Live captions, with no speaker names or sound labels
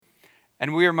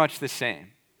And we are much the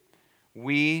same.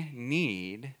 We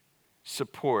need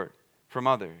support from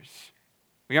others.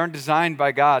 We aren't designed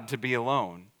by God to be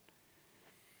alone.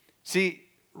 See,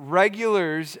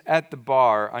 regulars at the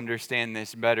bar understand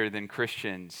this better than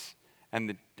Christians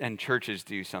and churches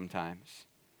do sometimes.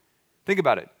 Think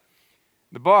about it.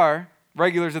 The bar,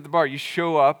 regulars at the bar, you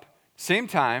show up, same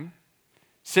time,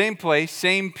 same place,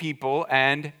 same people,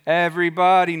 and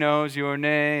everybody knows your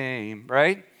name,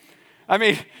 right? I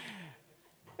mean,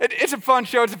 it's a fun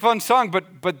show, it's a fun song,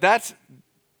 but that's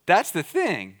the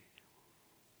thing.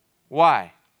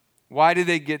 Why? Why do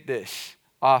they get this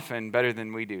often better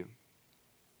than we do?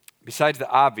 Besides the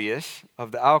obvious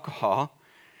of the alcohol,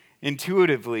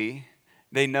 intuitively,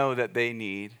 they know that they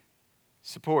need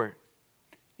support.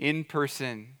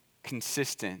 In-person,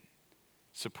 consistent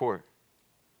support.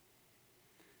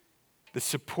 The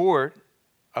support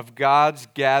of God's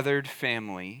gathered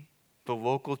family, the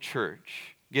local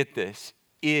church, get this,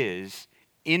 is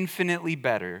infinitely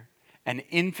better and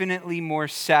infinitely more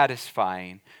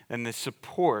satisfying than the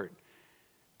support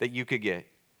that you could get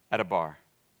at a bar.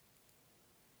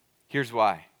 Here's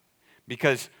why.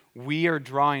 Because we are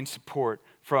drawing support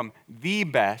from the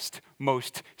best,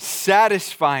 most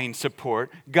satisfying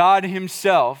support, God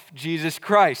Himself, Jesus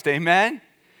Christ. Amen?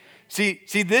 See,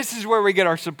 this is where we get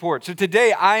our support. So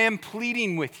today I am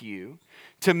pleading with you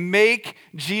to make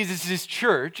Jesus'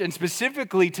 church, and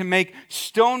specifically to make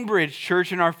Stonebridge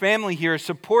Church and our family here a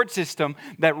support system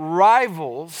that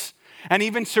rivals and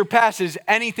even surpasses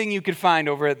anything you could find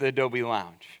over at the Adobe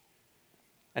Lounge.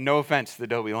 And no offense to the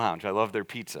Adobe Lounge. I love their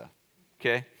pizza.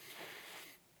 Okay?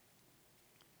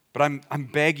 But I'm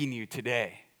begging you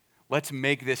today, let's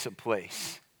make this a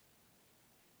place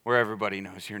where everybody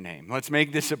knows your name. Let's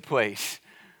make this a place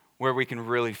where we can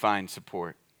really find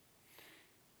support.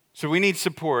 So we need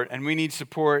support, and we need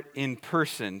support in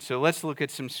person. So let's look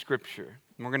at some scripture.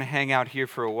 And we're going to hang out here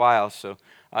for a while, so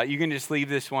you can just leave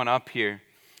this one up here.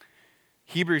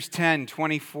 Hebrews 10,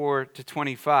 24 to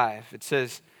 25. It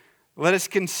says, "Let us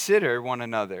consider one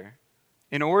another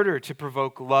in order to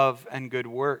provoke love and good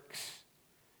works,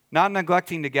 not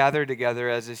neglecting to gather together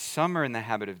as is some are in the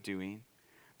habit of doing,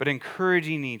 but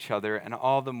encouraging each other, and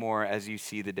all the more as you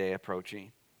see the day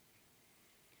approaching."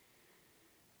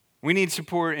 We need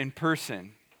support in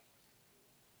person.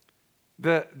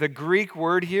 The Greek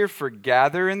word here for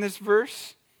gather in this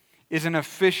verse is an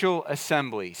official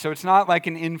assembly. So it's not like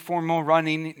an informal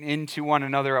running into one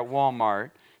another at Walmart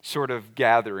sort of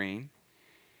gathering.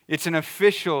 It's an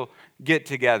official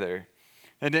get-together.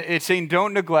 And it's saying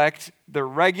don't neglect the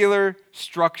regular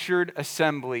structured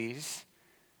assemblies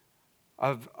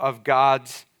of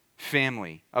God's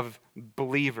family, of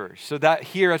believers. So that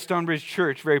here at Stonebridge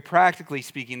Church, very practically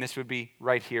speaking, this would be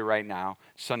right here, right now,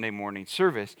 Sunday morning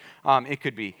service. It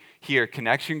could be here,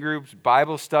 connection groups,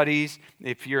 Bible studies.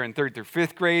 If you're in 3rd through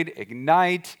 5th grade,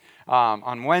 Ignite.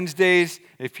 On Wednesdays,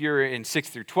 if you're in 6th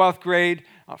through 12th grade,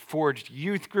 Forged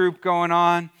Youth Group going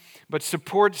on. But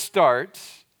support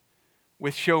starts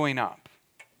with showing up.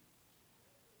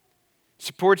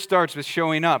 Support starts with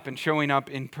showing up and showing up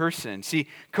in person. See,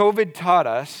 COVID taught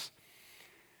us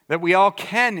that we all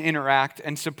can interact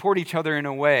and support each other in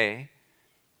a way,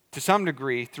 to some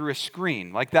degree, through a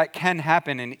screen. Like that can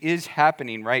happen and is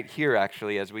happening right here,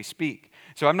 actually, as we speak.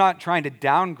 So I'm not trying to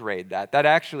downgrade that. That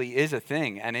actually is a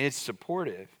thing and is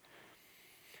supportive.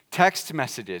 Text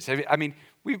messages. I mean,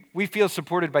 we feel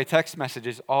supported by text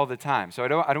messages all the time. So I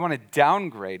don't want to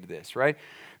downgrade this, right?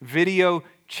 Video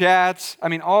chats. I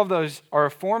mean, all of those are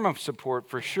a form of support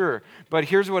for sure. But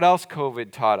here's what else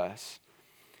COVID taught us.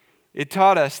 It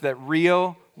taught us that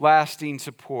real, lasting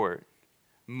support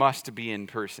must be in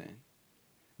person.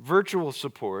 Virtual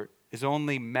support is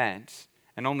only meant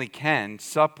and only can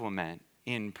supplement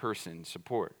in-person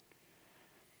support.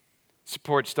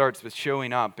 Support starts with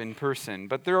showing up in person,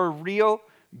 but there are real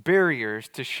barriers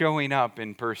to showing up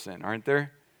in person, aren't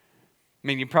there? I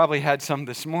mean, you probably had some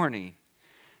this morning.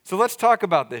 So let's talk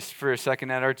about this for a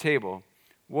second at our table.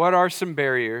 What are some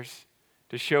barriers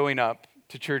to showing up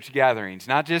to church gatherings?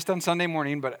 Not just on Sunday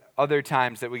morning, but other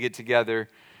times that we get together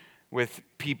with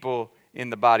people in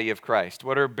the body of Christ.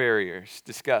 What are barriers?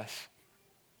 Discuss.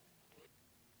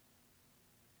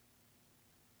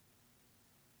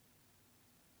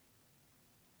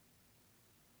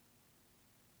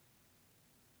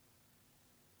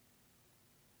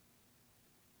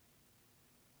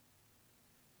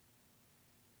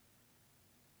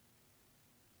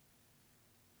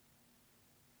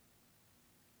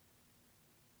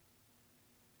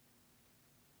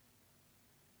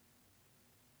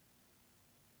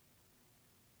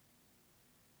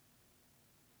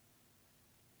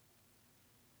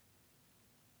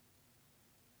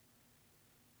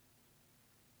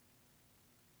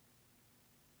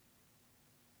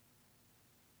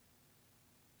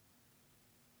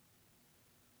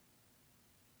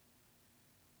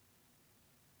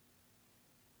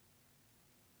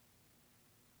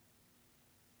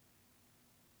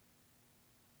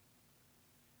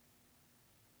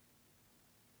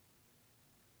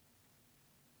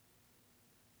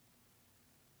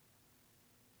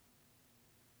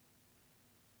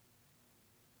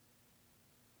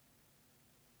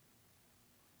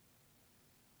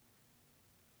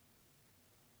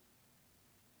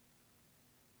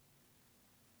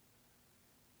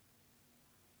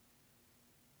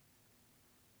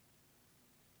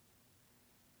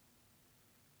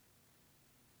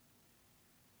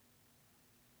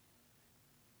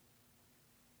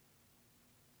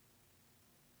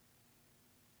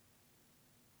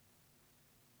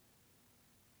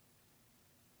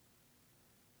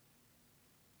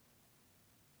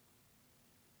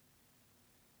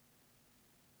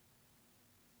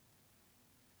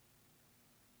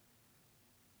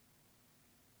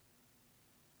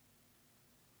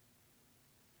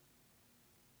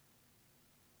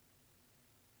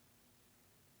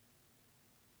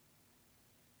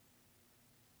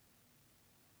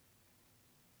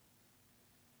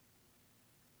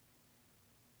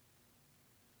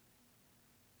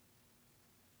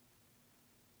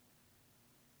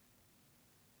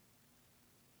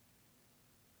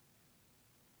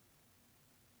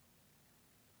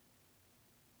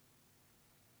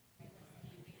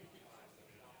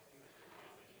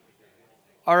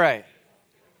 All right.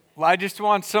 Well, I just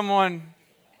want someone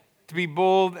to be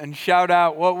bold and shout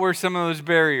out, what were some of those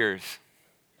barriers?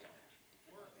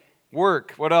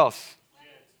 Work. What else?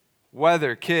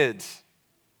 Weather, kids.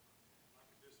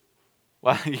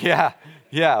 Well, yeah,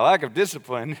 lack of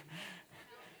discipline.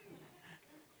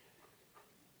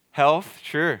 Health,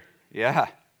 sure, yeah.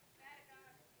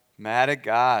 Mad at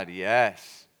God,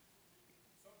 yes.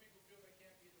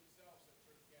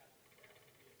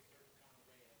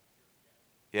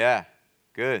 Yeah,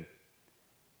 good.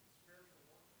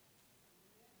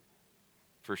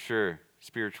 For sure,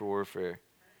 spiritual warfare.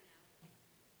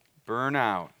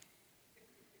 Burnout.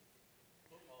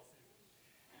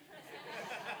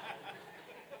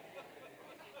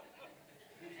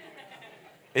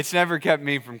 It's never kept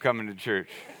me from coming to church.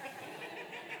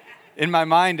 In my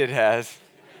mind, it has.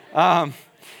 But,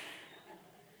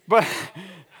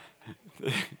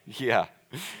 yeah,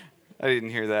 I didn't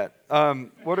hear that.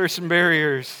 What are some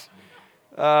barriers?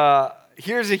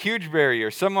 Here's a huge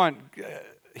barrier. Someone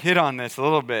hit on this a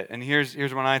little bit, and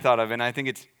here's one I thought of, and I think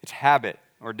it's habit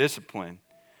or discipline.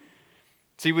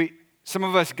 See, some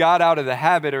of us got out of the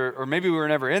habit, or maybe we were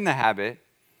never in the habit,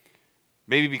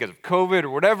 maybe because of COVID or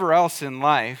whatever else in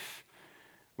life.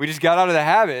 We just got out of the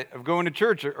habit of going to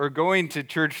church or going to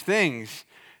church things.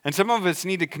 And some of us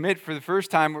need to commit for the first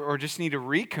time or just need to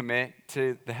recommit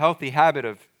to the healthy habit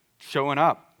of showing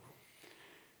up.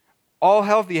 All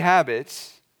healthy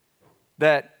habits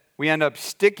that we end up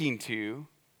sticking to,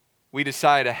 we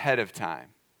decide ahead of time.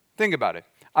 Think about it.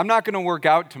 I'm not going to work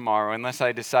out tomorrow unless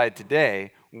I decide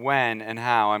today when and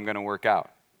how I'm going to work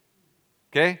out.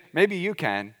 Okay? Maybe you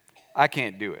can. I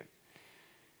can't do it.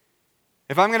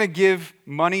 If I'm going to give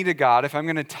money to God, if I'm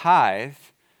going to tithe,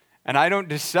 and I don't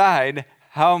decide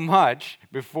how much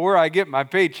before I get my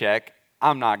paycheck,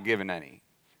 I'm not giving any,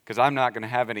 because I'm not going to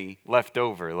have any left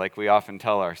over like we often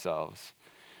tell ourselves.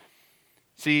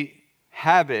 See,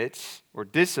 habits or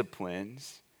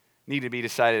disciplines need to be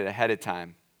decided ahead of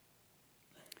time.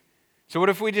 So what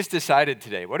if we just decided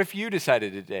today? What if you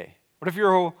decided today? What if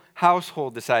your whole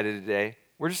household decided today,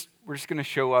 we're just going to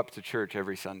show up to church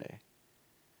every Sunday?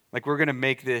 Like, we're going to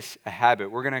make this a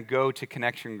habit. We're going to go to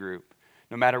connection group.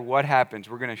 No matter what happens,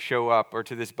 we're going to show up, or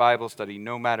to this Bible study,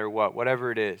 no matter what,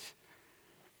 whatever it is.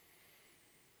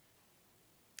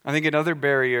 I think another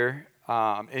barrier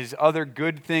is other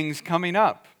good things coming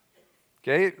up.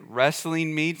 Okay,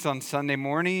 wrestling meets on Sunday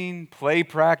morning, play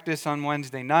practice on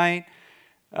Wednesday night,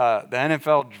 the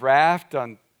NFL draft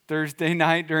on Thursday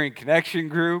night during connection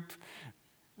group.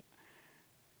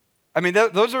 I mean,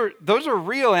 those are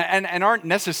real and aren't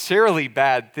necessarily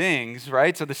bad things,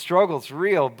 right? So the struggle's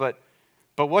real, but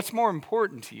what's more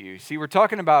important to you? See, we're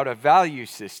talking about a value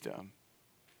system.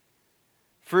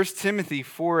 1 Timothy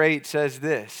 4:8 says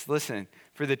this, listen,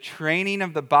 for the training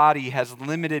of the body has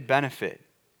limited benefit,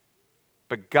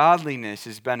 but godliness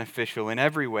is beneficial in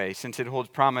every way, since it holds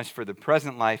promise for the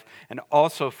present life and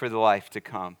also for the life to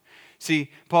come.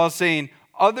 See, Paul's saying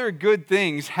other good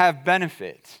things have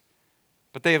benefits,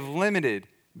 but they have limited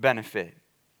benefit.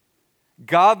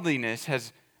 Godliness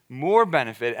has more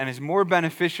benefit and is more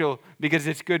beneficial because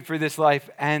it's good for this life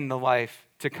and the life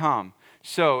to come.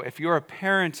 So, if you're a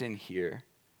parent in here,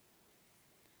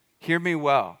 hear me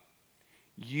well.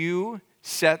 You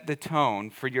set the tone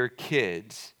for your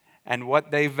kids and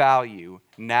what they value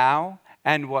now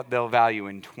and what they'll value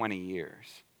in 20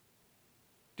 years.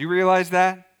 Do you realize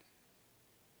that?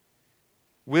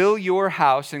 Will your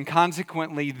house, and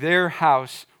consequently their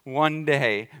house, one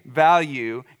day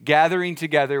value gathering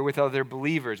together with other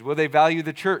believers? Will they value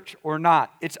the church or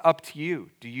not? It's up to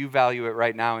you. Do you value it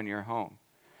right now in your home?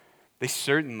 They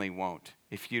certainly won't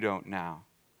if you don't now.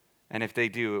 And if they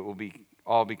do, it will be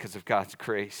all because of God's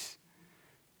grace.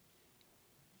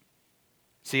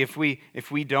 See, if we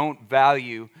don't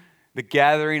value the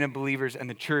gathering of believers and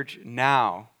the church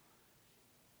now,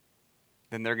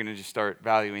 then they're going to just start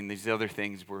valuing these other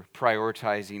things we're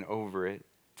prioritizing over it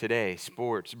today.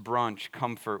 Sports, brunch,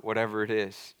 comfort, whatever it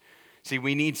is. See,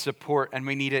 we need support, and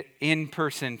we need it in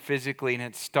person, physically, and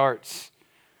it starts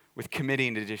with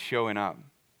committing to just showing up.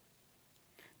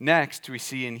 Next, we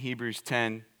see in Hebrews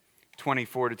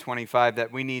 10:24-25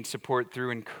 that we need support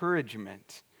through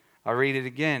encouragement. I'll read it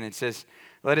again. It says,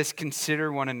 let us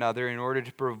consider one another in order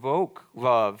to provoke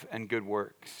love and good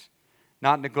works,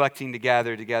 not neglecting to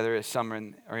gather together as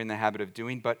some are in the habit of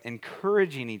doing, but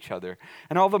encouraging each other,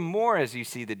 and all the more as you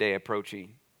see the day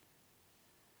approaching.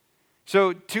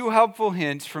 So, two helpful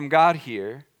hints from God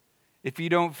here if you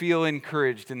don't feel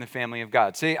encouraged in the family of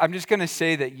God. I'm just going to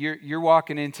say that you're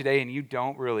walking in today and you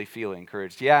don't really feel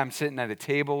encouraged. Yeah, I'm sitting at a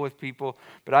table with people,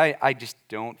 but I just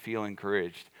don't feel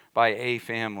encouraged by a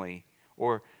family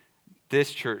or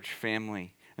this church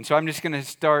family. And so I'm just going to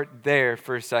start there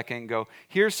for a second and go,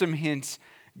 here's some hints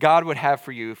God would have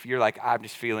for you if you're like, I'm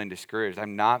just feeling discouraged.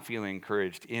 I'm not feeling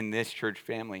encouraged in this church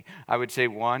family. I would say,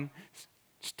 one,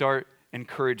 start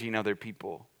encouraging other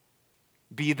people.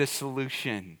 Be the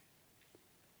solution.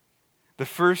 The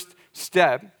first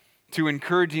step to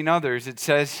encouraging others, it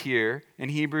says here in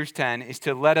Hebrews 10, is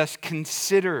to let us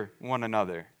consider one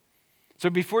another. So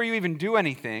before you even do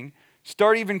anything,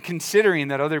 start even considering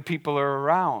that other people are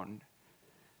around.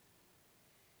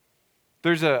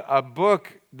 There's a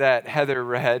book that Heather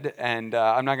read, and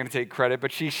I'm not going to take credit,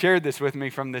 but she shared this with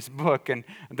me from this book, and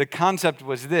the concept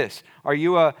was this. Are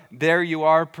you a there you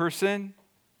are person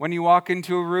when you walk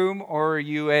into a room, or are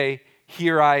you a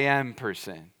here I am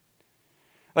person?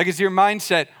 Like, is your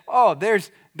mindset, oh,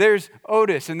 there's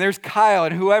Otis and there's Kyle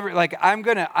and whoever, like I'm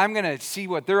gonna see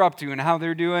what they're up to and how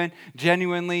they're doing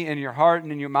genuinely in your heart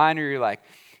and in your mind, or you're like,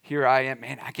 here I am,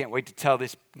 man, I can't wait to tell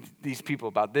these people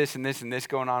about this and this and this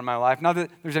going on in my life. Not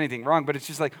that there's anything wrong, but it's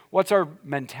just like, what's our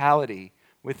mentality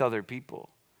with other people?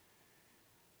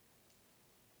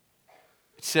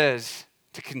 It says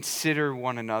to consider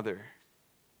one another.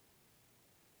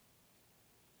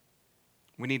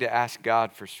 We need to ask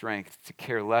God for strength to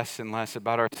care less and less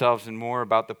about ourselves and more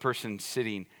about the person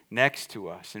sitting next to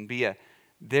us and be a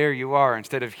there you are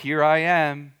instead of here I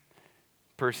am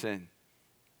person.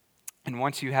 And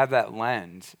once you have that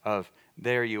lens of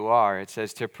there you are, it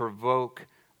says to provoke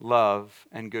love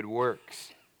and good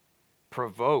works.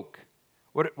 Provoke.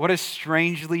 What a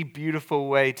strangely beautiful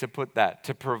way to put that,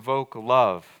 to provoke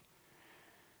love.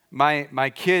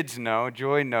 My kids know,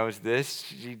 Joy knows this,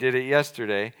 she did it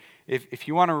yesterday. If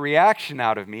you want a reaction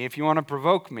out of me, if you want to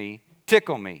provoke me,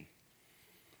 tickle me.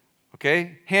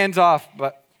 Okay? Hands off,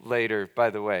 but later, by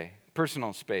the way.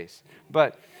 Personal space.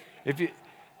 But if you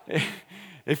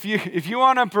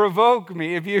want to provoke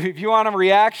me, if you want a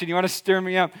reaction, you want to stir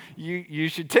me up, you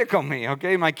should tickle me,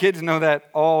 okay? My kids know that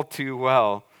all too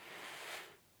well.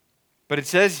 But it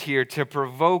says here to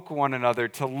provoke one another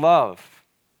to love.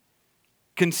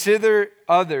 Consider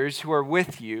others who are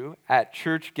with you at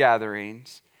church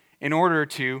gatherings in order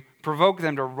to provoke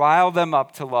them, to rile them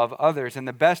up to love others. And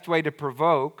the best way to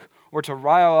provoke or to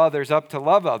rile others up to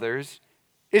love others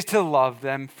is to love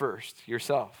them first,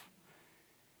 yourself.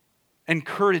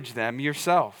 Encourage them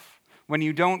yourself. When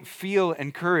you don't feel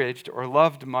encouraged or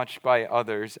loved much by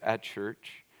others at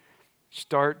church,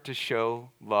 start to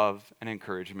show love and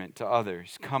encouragement to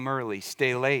others. Come early,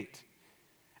 stay late.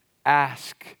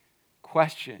 Ask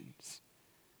questions.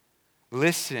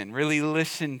 Listen, really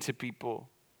listen to people.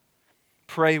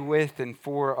 Pray with and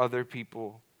for other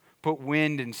people. Put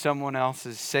wind in someone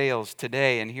else's sails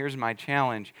today. And here's my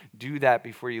challenge. Do that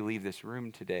before you leave this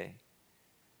room today.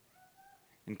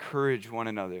 Encourage one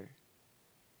another.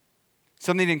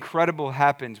 Something incredible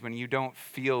happens when you don't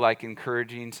feel like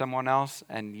encouraging someone else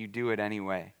and you do it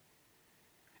anyway.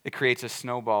 It creates a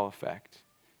snowball effect.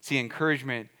 See,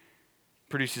 encouragement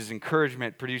produces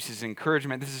encouragement, produces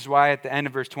encouragement. This is why at the end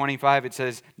of verse 25 it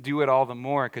says, do it all the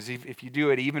more. Because if you do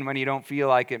it even when you don't feel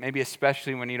like it, maybe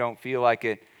especially when you don't feel like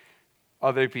it,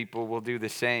 other people will do the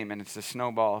same, and it's a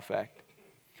snowball effect.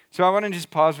 So I want to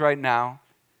just pause right now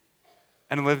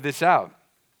and live this out.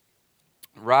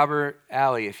 Robert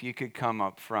Alley, if you could come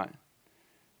up front.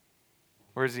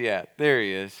 Where's he at? There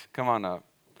he is. Come on up.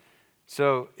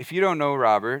 So if you don't know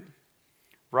Robert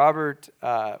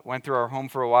went through our Home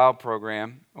for a While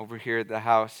program over here at the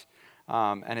house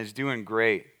and is doing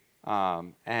great.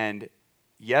 And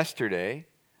yesterday,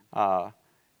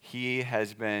 he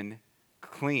has been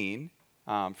clean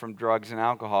from drugs and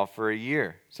alcohol for a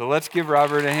year. So let's give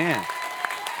Robert a hand.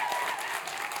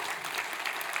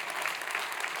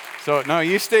 So, no,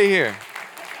 you stay here.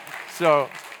 So,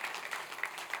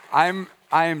 I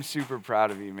am super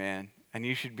proud of you, man. And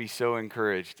you should be so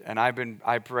encouraged. And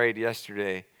I prayed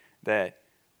yesterday that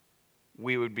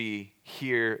we would be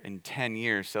here in 10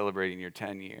 years celebrating your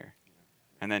 10 year.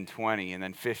 And then 20, and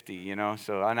then 50, you know.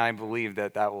 So, and I believe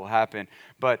that will happen.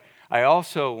 But I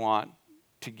also want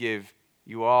to give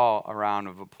you all a round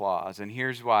of applause. And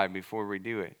here's why before we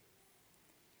do it.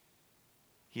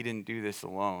 He didn't do this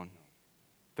alone.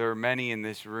 There are many in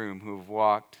this room who have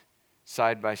walked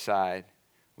side by side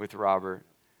with Robert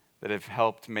that have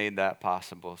helped made that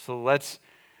possible. So let's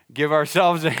give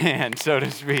ourselves a hand, so to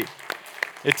speak.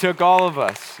 It took all of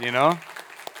us, you know?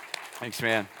 Thanks,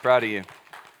 man. Proud of you.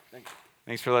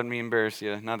 Thanks for letting me embarrass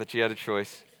you, not that you had a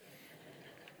choice.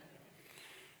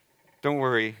 Don't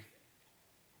worry.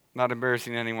 Not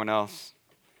embarrassing anyone else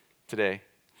today.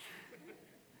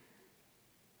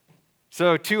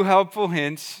 So 2 helpful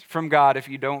hints from God if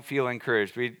you don't feel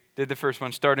encouraged. We did the first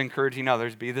one, start encouraging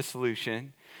others, be the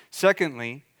solution.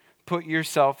 Secondly, put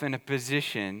yourself in a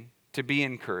position to be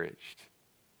encouraged.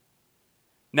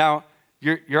 Now,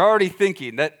 you're already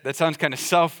thinking that sounds kind of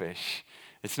selfish.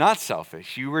 It's not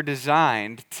selfish. You were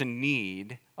designed to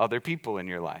need other people in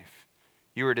your life.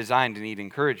 You were designed to need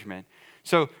encouragement.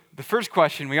 So the first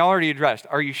question we already addressed,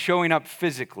 are you showing up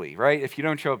physically, right? If you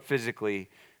don't show up physically,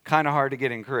 kind of hard to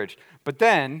get encouraged. But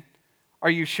then, are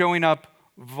you showing up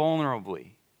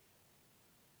vulnerably?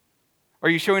 Are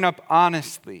you showing up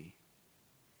honestly?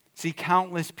 See,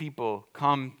 countless people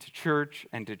come to church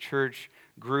and to church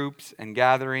groups and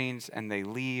gatherings, and they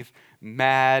leave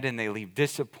mad, and they leave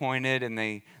disappointed, and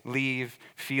they leave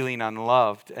feeling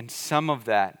unloved. And some of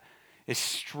that is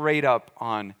straight up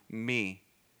on me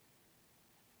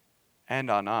and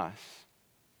on us.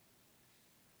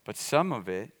 But some of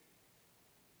it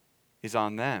is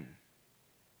on them.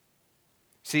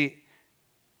 See,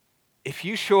 if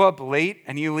you show up late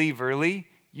and you leave early,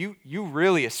 you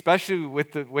really, especially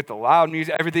with the loud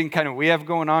music, everything kind of we have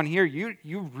going on here,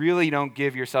 you really don't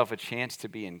give yourself a chance to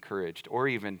be encouraged or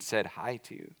even said hi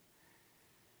to.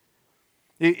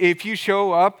 If you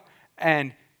show up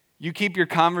and you keep your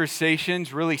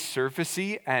conversations really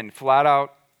surfacey and flat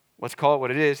out, let's call it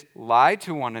what it is, lie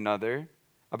to one another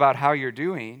about how you're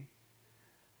doing,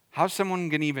 how's someone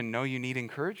going to even know you need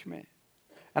encouragement?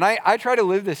 And I try to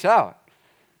live this out.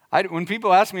 When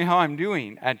people ask me how I'm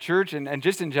doing at church and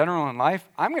just in general in life,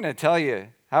 I'm going to tell you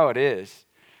how it is.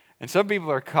 And some people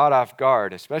are caught off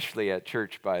guard, especially at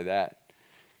church, by that.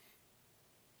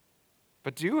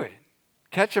 But do it.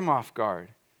 Catch them off guard.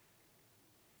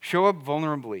 Show up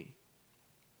vulnerably.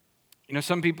 You know,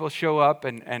 some people show up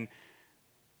and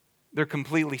they're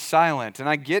completely silent. And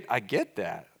I get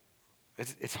that.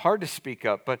 It's hard to speak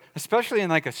up, but especially in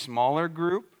like a smaller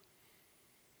group,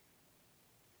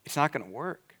 it's not going to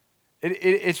work.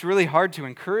 It's really hard to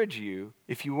encourage you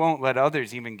if you won't let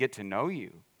others even get to know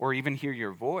you or even hear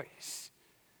your voice.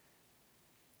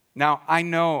 Now, I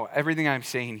know everything I'm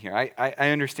saying here. I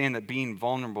understand that being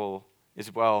vulnerable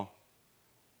is,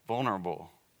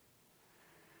 vulnerable.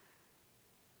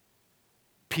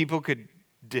 People could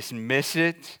dismiss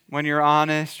it when you're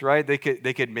honest, right? They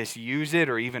could misuse it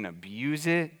or even abuse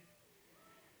it.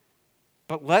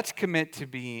 But let's commit to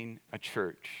being a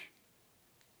church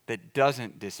that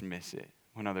doesn't dismiss it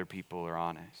when other people are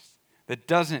honest, that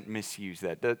doesn't misuse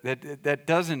that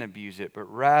doesn't abuse it, but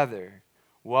rather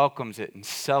welcomes it and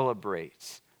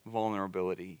celebrates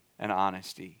vulnerability and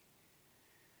honesty.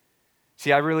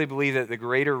 See, I really believe that the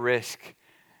greater risk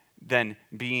than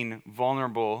being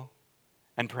vulnerable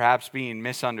and perhaps being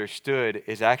misunderstood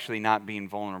is actually not being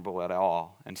vulnerable at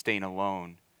all and staying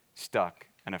alone, stuck,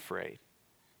 and afraid.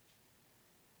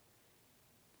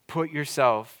 Put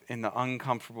yourself in the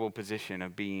uncomfortable position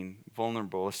of being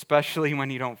vulnerable, especially when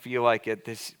you don't feel like it.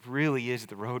 This really is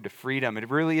the road to freedom. It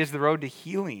really is the road to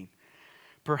healing.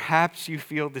 Perhaps you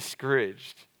feel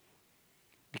discouraged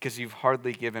because you've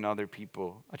hardly given other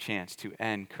people a chance to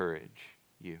encourage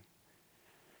you.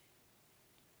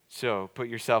 So put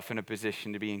yourself in a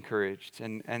position to be encouraged.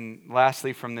 And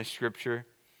lastly, from this scripture,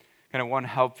 kind of one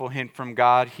helpful hint from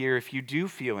God here, if you do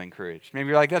feel encouraged. Maybe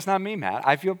you're like, that's not me, Matt.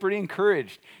 I feel pretty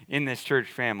encouraged in this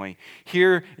church family.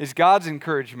 Here is God's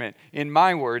encouragement in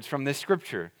my words from this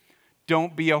scripture.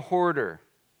 Don't be a hoarder.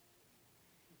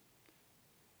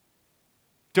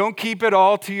 Don't keep it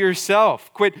all to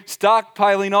yourself. Quit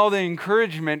stockpiling all the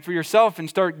encouragement for yourself and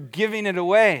start giving it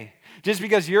away. Just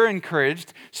because you're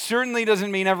encouraged certainly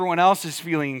doesn't mean everyone else is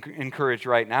feeling encouraged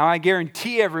right now. I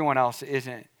guarantee everyone else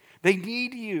isn't. They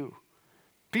need you.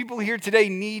 People here today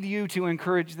need you to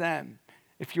encourage them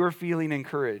if you're feeling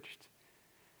encouraged.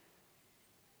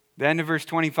 The end of verse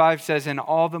 25 says, and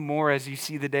all the more as you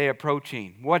see the day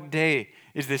approaching. What day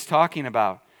is this talking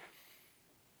about?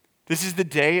 This is the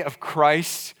day of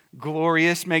Christ's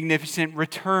glorious, magnificent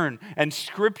return. And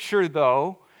Scripture,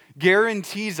 though,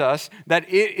 guarantees us that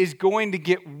it is going to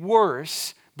get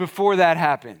worse before that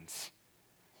happens.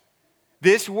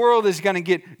 This world is going to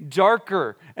get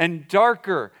darker and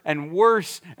darker and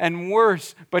worse.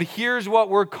 But here's what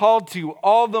we're called to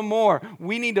all the more.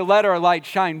 We need to let our light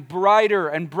shine brighter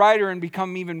and brighter and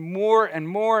become even more and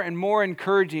more and more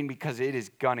encouraging because it is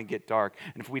going to get dark.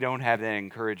 And if we don't have that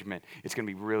encouragement, it's going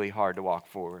to be really hard to walk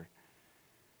forward.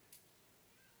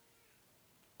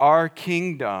 Our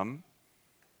kingdom,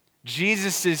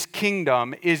 Jesus'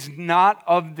 kingdom, is not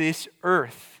of this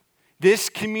earth. This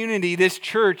community, this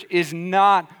church is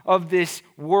not of this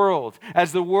world.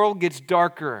 As the world gets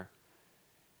darker,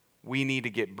 we need to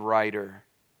get brighter.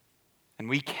 And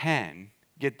we can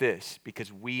Get this,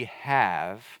 because we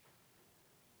have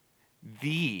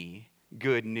the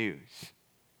good news.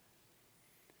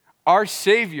 Our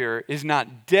Savior is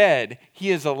not dead,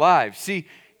 he is alive. See,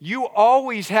 you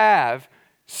always have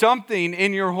something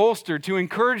in your holster to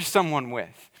encourage someone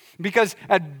with. Because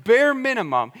at bare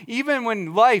minimum, even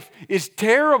when life is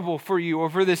terrible for you or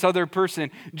for this other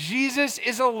person, Jesus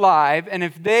is alive, and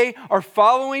if they are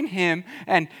following him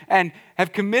and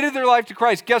have committed their life to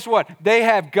Christ, guess what? They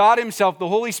have God himself, the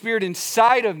Holy Spirit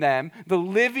inside of them, the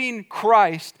living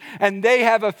Christ, and they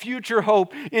have a future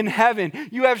hope in heaven.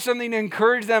 You have something to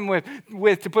encourage them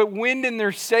with to put wind in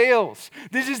their sails.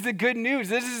 This is the good news.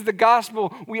 This is the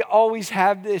gospel. We always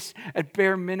have this at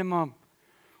bare minimum,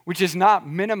 which is not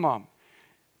minimum.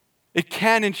 It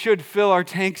can and should fill our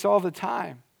tanks all the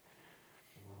time.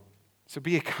 So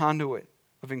be a conduit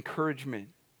of encouragement.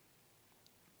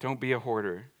 Don't be a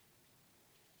hoarder.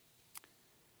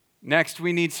 Next,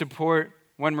 we need support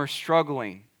when we're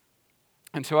struggling.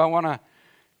 And so I want to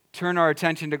turn our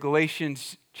attention to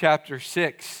Galatians chapter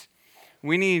 6.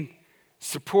 We need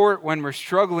support when we're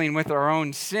struggling with our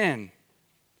own sin.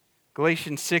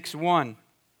 Galatians 6:1.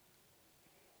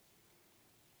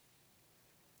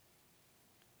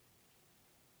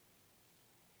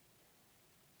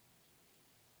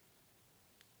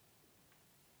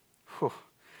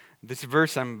 This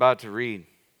verse I'm about to read,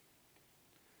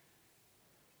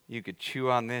 you could chew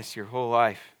on this your whole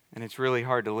life, and it's really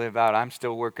hard to live out. I'm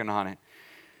still working on it.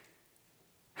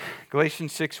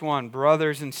 Galatians 6:1,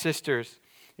 brothers and sisters,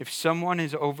 if someone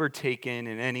is overtaken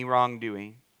in any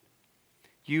wrongdoing,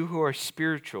 you who are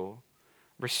spiritual,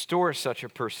 restore such a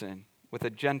person with a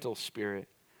gentle spirit,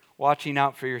 watching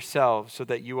out for yourselves so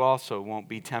that you also won't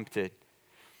be tempted.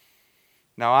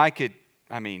 Now I could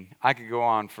go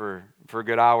on for a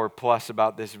good hour plus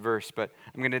about this verse, but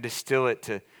I'm going to distill it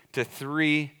to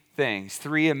three things,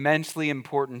 three immensely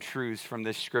important truths from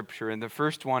this scripture. And the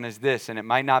first one is this, and it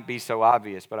might not be so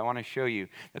obvious, but I want to show you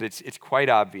that it's quite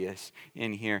obvious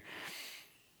in here.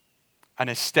 An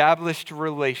established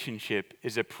relationship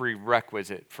is a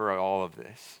prerequisite for all of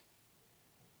this.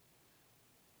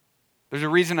 There's a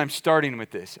reason I'm starting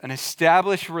with this. An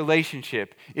established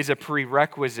relationship is a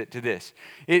prerequisite to this.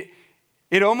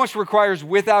 It almost requires,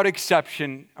 without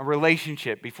exception, a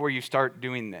relationship before you start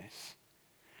doing this.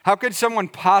 How could someone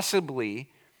possibly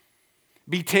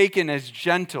be taken as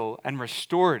gentle and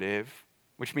restorative,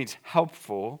 which means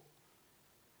helpful?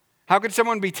 How could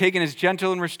someone be taken as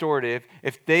gentle and restorative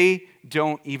if they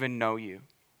don't even know you?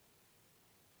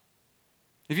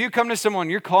 If you come to someone,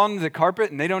 you're calling to the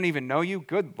carpet and they don't even know you,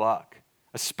 good luck,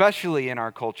 especially in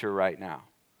our culture right now.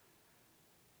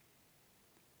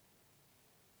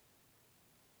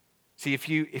 See, if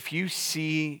you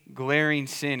see glaring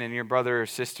sin in your brother or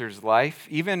sister's life,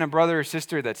 even a brother or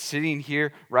sister that's sitting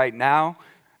here right now,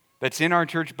 that's in our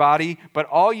church body, but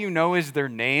all you know is their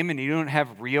name and you don't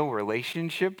have real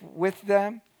relationship with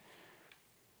them,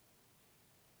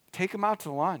 take them out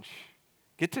to lunch.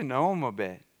 Get to know them a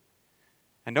bit.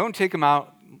 And don't take them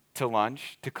out to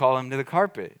lunch to call them to the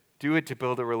carpet. Do it to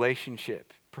build a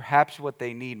relationship. Perhaps what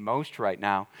they need most right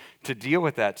now to deal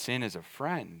with that sin is a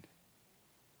friend.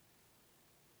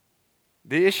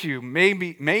 The issue may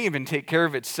even take care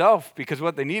of itself because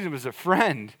what they needed was a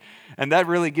friend. And that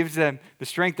really gives them the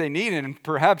strength they need. And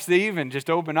perhaps they even just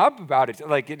open up about it.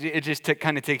 Like it just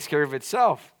kind of takes care of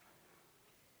itself.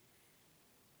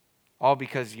 All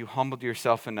because you humbled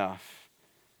yourself enough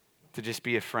to just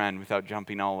be a friend without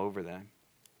jumping all over them.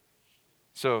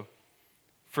 So,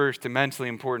 first, immensely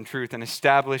important truth, an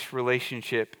established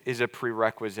relationship is a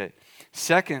prerequisite.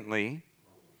 Secondly,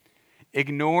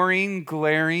 ignoring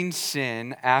glaring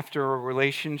sin after a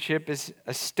relationship is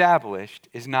established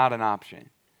is not an option.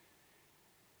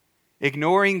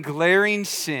 Ignoring glaring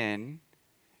sin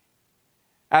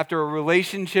after a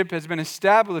relationship has been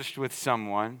established with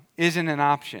someone isn't an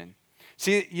option.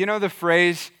 See, you know the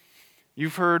phrase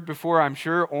you've heard before, I'm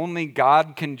sure, only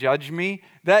God can judge me?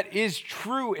 That is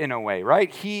true in a way,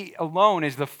 right? He alone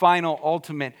is the final,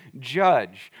 ultimate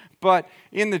judge. But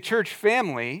in the church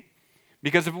family,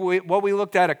 because of what we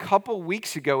looked at a couple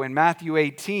weeks ago in Matthew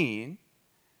 18,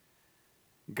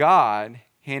 God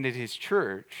handed his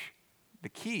church the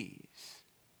keys.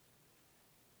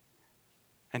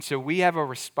 And so we have a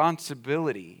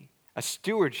responsibility, a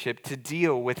stewardship to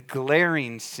deal with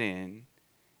glaring sin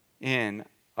in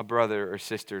a brother or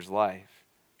sister's life.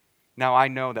 Now, I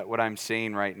know that what I'm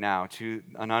saying right now to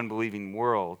an unbelieving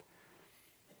world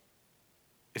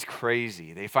is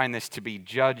crazy. They find this to be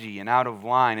judgy and out of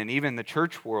line, and even the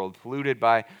church world, polluted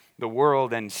by the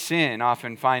world and sin,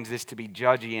 often finds this to be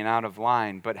judgy and out of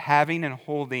line. But having and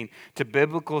holding to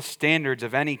biblical standards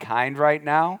of any kind right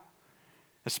now,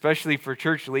 especially for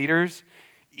church leaders,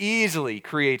 easily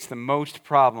creates the most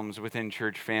problems within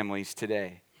church families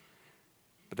today.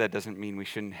 But that doesn't mean we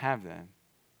shouldn't have them.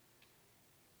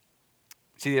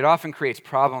 See, it often creates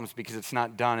problems because it's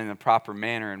not done in the proper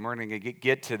manner, and we're going to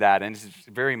get to that, and it's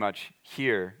very much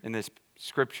here in this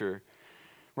scripture.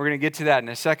 We're going to get to that in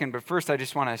a second, but first I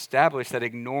just want to establish that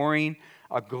ignoring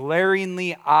a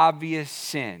glaringly obvious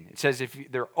sin, it says if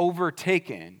they're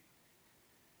overtaken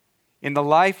in the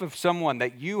life of someone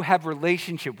that you have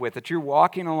relationship with, that you're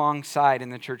walking alongside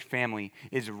in the church family,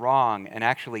 is wrong and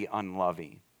actually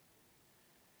unloving.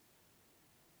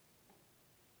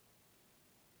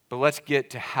 But let's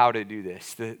get to how to do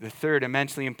this. The third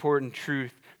immensely important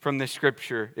truth from the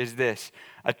scripture is this: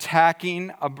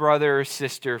 attacking a brother or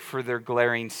sister for their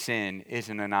glaring sin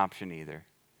isn't an option either.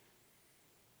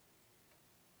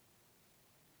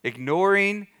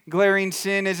 Ignoring glaring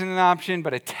sin isn't an option,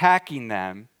 but attacking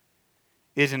them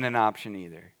isn't an option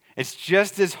either. It's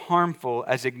just as harmful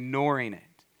as ignoring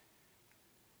it.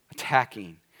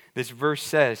 Attacking. This verse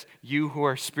says, you who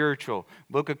are spiritual.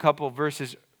 Look a couple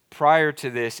verses prior to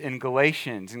this in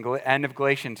Galatians, in the end of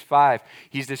Galatians 5,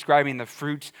 he's describing the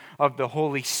fruits of the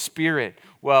Holy Spirit.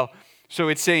 Well, so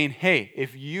it's saying, hey,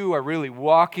 if you are really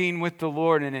walking with the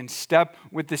Lord and in step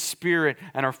with the Spirit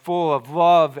and are full of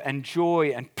love and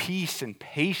joy and peace and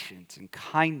patience and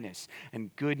kindness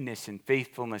and goodness and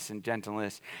faithfulness and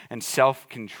gentleness and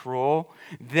self-control,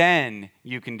 then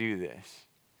you can do this.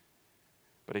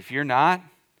 But if you're not,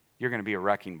 you're going to be a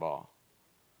wrecking ball.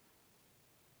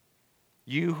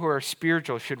 You who are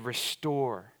spiritual should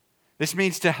restore. This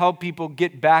means to help people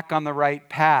get back on the right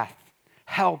path.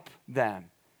 Help them.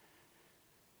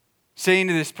 Saying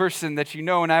to this person that you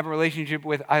know and have a relationship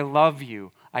with, I love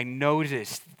you. I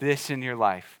noticed this in your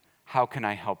life. How can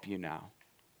I help you now?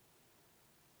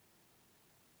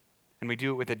 And we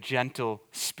do it with a gentle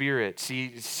spirit.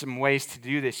 See, some ways to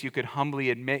do this. You could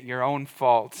humbly admit your own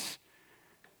faults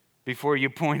before you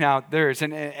point out theirs.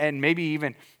 And maybe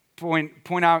even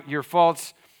point out your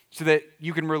faults so that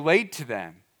you can relate to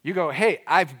them. You go, hey,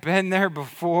 I've been there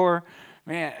before,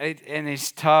 man, and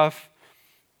it's tough,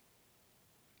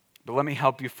 but let me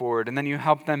help you forward. And then you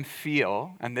help them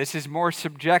feel, and this is more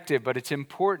subjective, but it's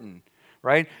important,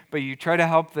 right? But you try to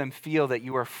help them feel that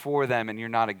you are for them and you're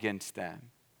not against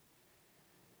them.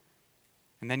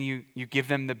 And then you give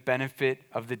them the benefit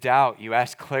of the doubt. You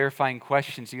ask clarifying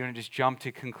questions. You don't just jump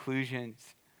to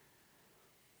conclusions.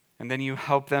 And then you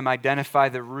help them identify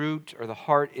the root or the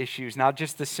heart issues, not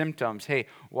just the symptoms. Hey,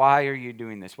 why are you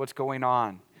doing this? What's going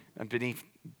on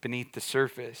beneath the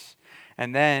surface?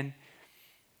 And then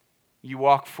you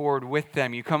walk forward with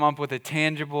them. You come up with a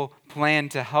tangible plan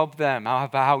to help them,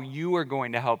 how you are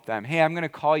going to help them. Hey, I'm going to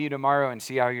call you tomorrow and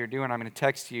see how you're doing. I'm going to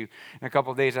text you in a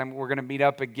couple of days. We're going to meet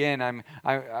up again. I'm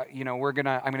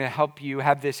going to help you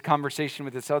have this conversation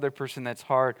with this other person that's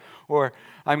hard, or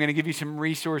I'm going to give you some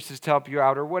resources to help you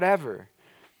out, or whatever.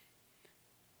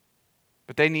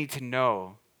 But they need to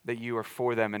know that you are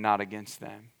for them and not against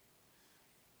them.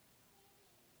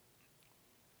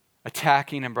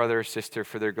 Attacking a brother or sister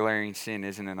for their glaring sin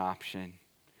isn't an option.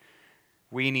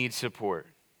 We need support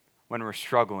when we're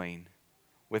struggling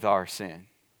with our sin.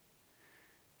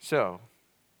 So,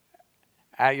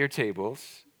 at your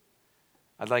tables,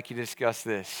 I'd like you to discuss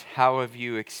this. How have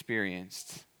you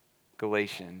experienced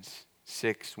Galatians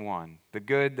 6:1? The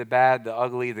good, the bad, the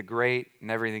ugly, the great,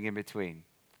 and everything in between.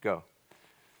 Go.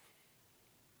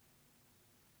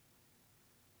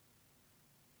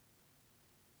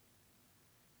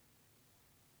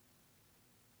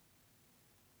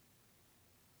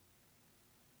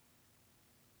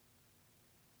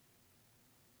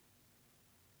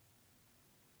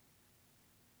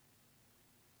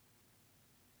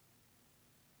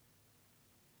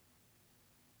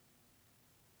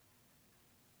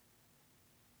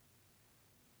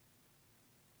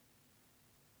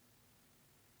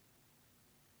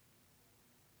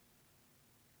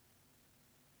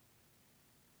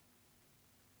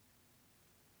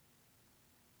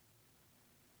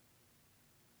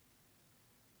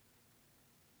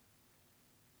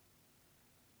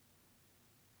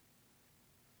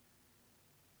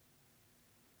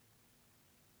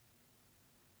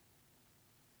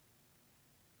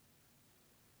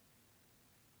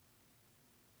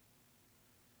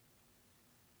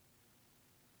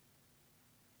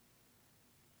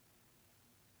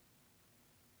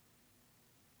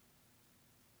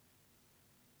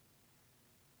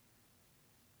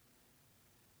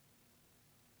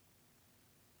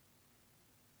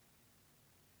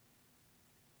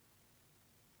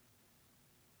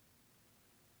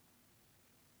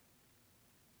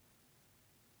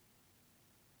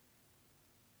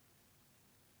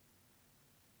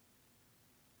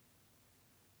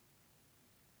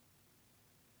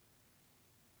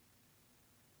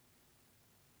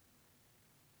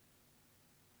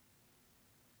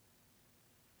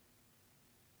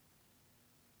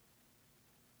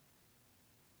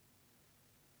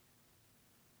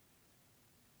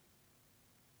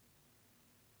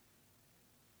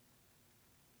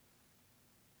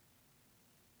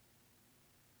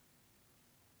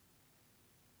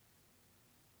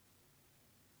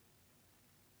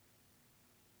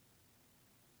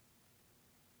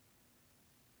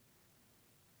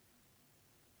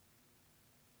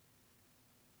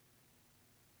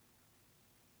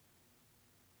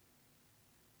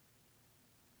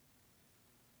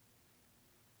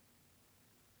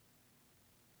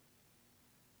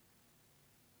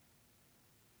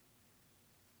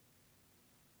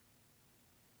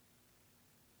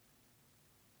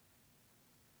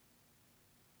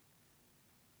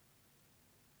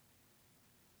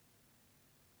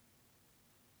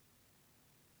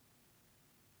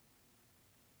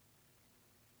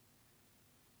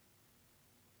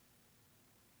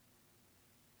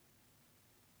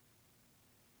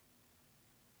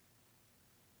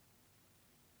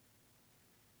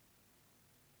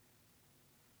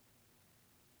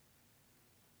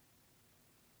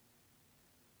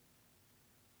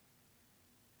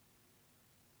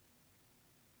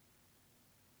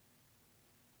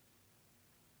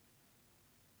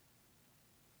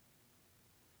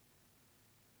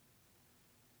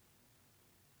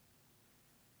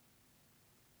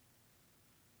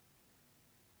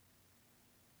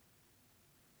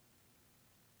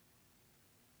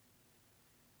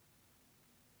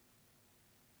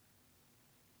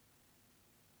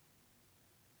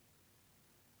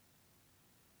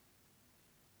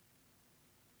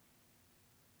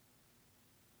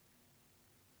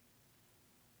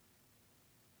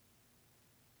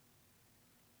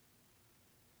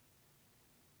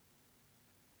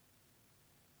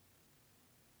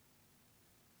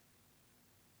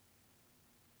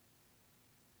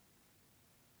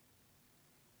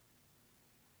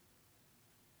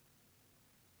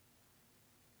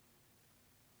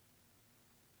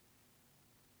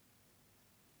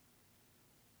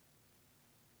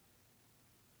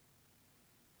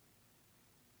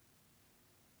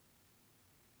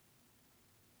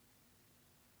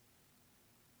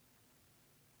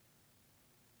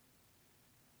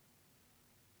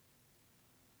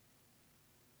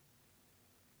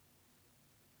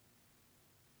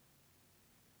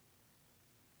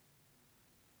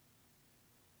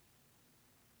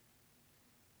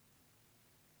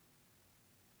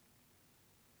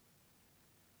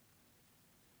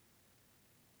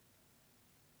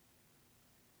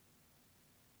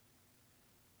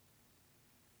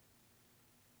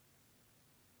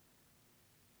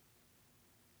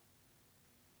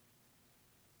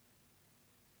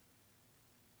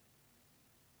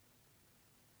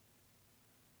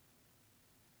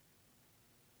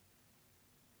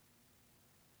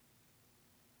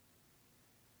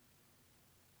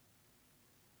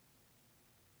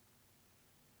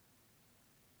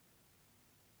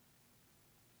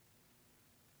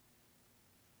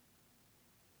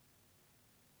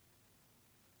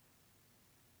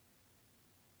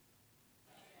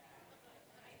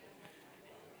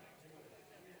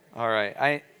 All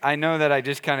right. I know that I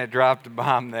just kind of dropped a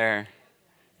bomb there,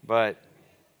 but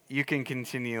you can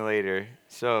continue later.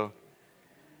 So,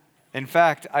 in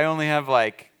fact, I only have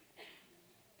I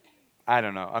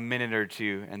don't know, a minute or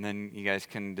two, and then you guys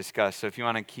can discuss. So if you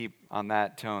want to keep on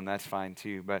that tone, that's fine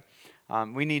too. But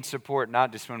we need support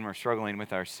not just when we're struggling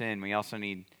with our sin, we also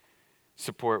need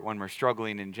support when we're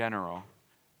struggling in general.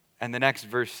 And the next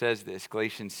verse says this,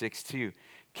 Galatians 6:2,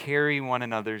 carry one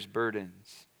another's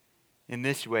burdens. In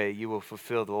this way, you will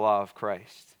fulfill the law of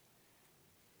Christ.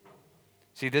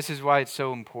 See, this is why it's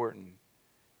so important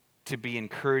to be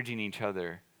encouraging each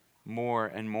other more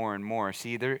and more and more.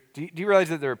 See, do you realize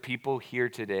that there are people here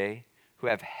today who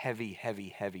have heavy, heavy,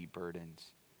 heavy burdens?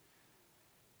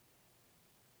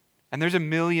 And there's a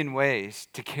million ways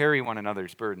to carry one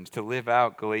another's burdens, to live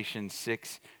out Galatians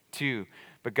 6:2.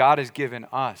 But God has given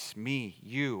us, me,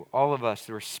 you, all of us,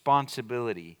 the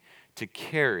responsibility to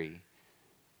carry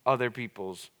other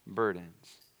people's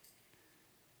burdens.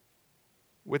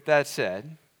 With that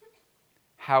said,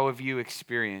 how have you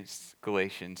experienced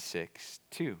Galatians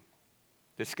 6:2?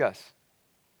 Discuss.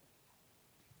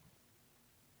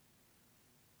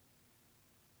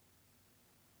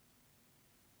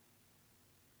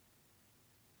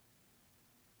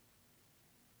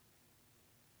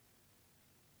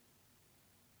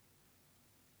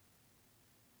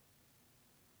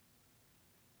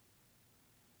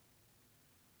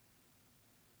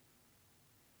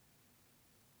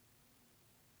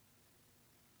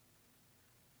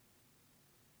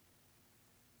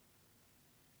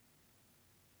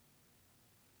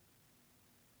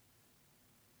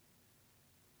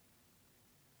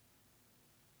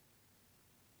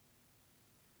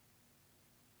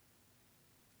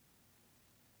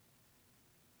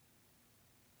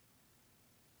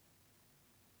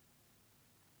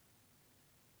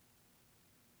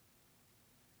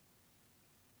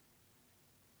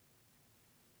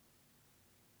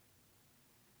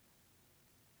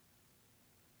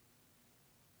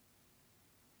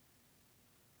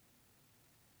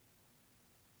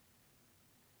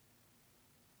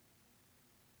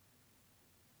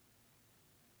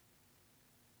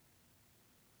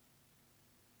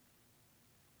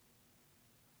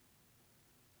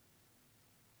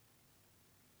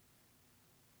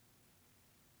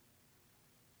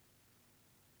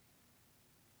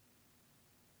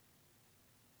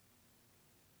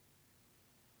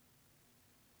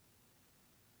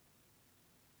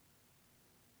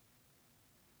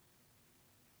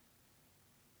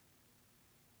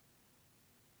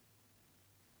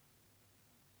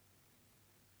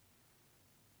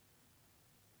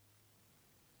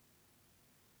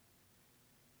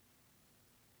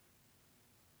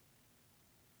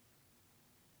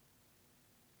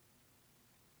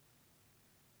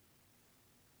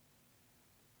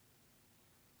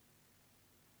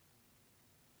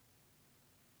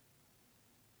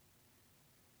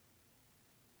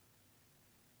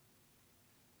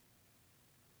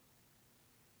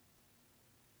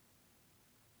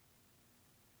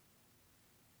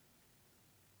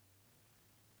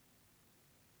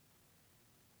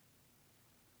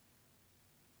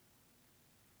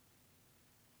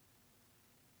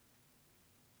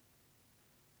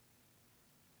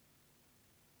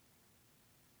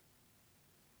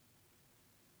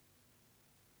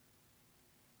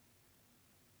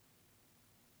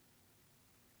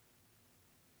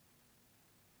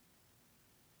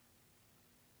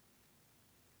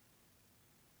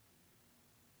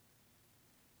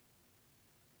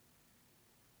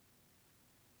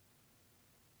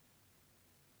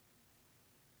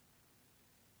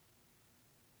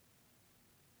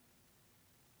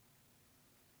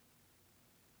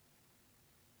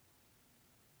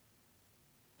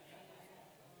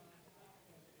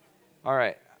 All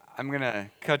right, I'm going to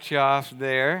cut you off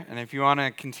there. And if you want to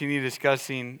continue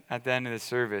discussing at the end of the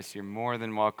service, you're more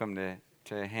than welcome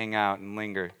to hang out and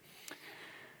linger.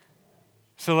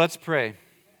 So let's pray.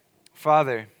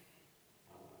 Father,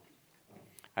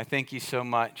 I thank you so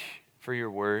much for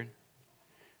your word.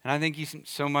 And I thank you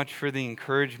so much for the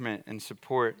encouragement and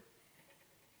support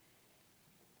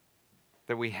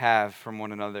that we have from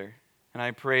one another. And I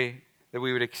pray that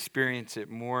we would experience it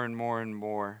more and more and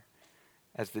more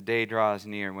as the day draws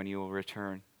near when you will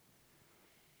return.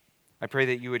 I pray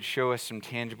that you would show us some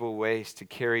tangible ways to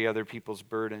carry other people's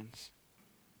burdens.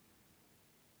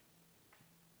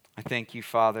 I thank you,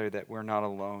 Father, that we're not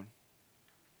alone.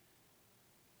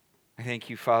 I thank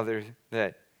you, Father,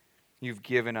 that you've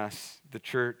given us the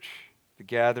church, the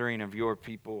gathering of your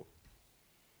people,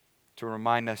 to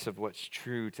remind us of what's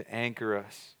true, to anchor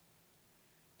us,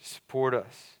 to support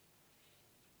us.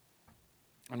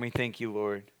 And we thank you,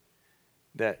 Lord,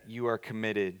 that you are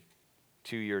committed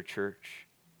to your church,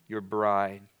 your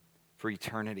bride, for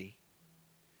eternity.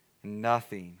 And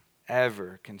nothing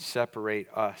ever can separate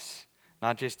us,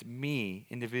 not just me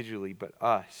individually, but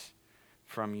us,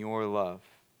 from your love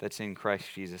that's in Christ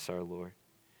Jesus our Lord.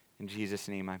 In Jesus'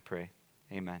 name I pray.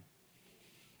 Amen.